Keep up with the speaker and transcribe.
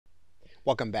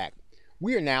Welcome back.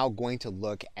 We are now going to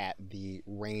look at the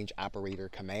range operator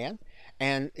command.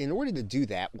 And in order to do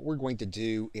that, what we're going to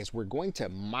do is we're going to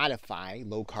modify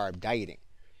low carb dieting.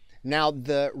 Now,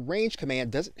 the range command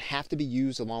doesn't have to be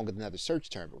used along with another search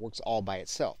term. It works all by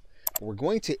itself. But we're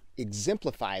going to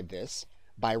exemplify this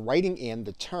by writing in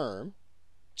the term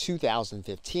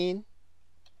 2015.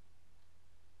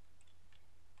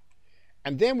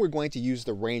 And then we're going to use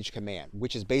the range command,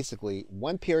 which is basically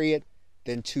one period,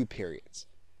 then two periods.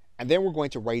 And then we're going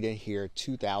to write in here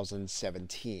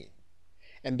 2017.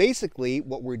 And basically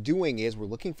what we're doing is we're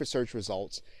looking for search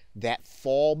results that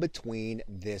fall between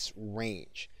this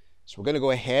range. So we're going to go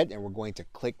ahead and we're going to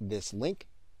click this link.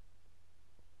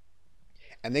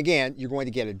 And again, you're going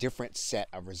to get a different set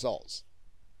of results.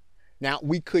 Now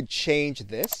we could change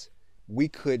this. We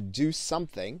could do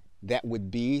something that would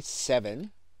be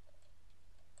 7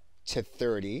 to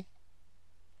 30,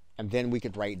 and then we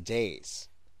could write days.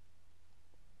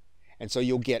 And so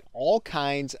you'll get all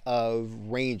kinds of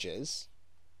ranges,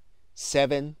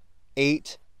 7,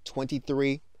 8,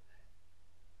 23,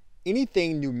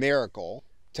 anything numerical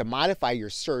to modify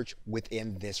your search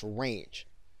within this range.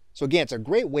 So again, it's a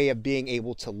great way of being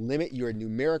able to limit your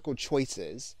numerical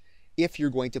choices if you're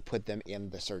going to put them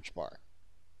in the search bar.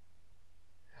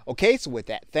 Okay, so with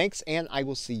that, thanks, and I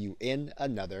will see you in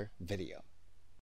another video.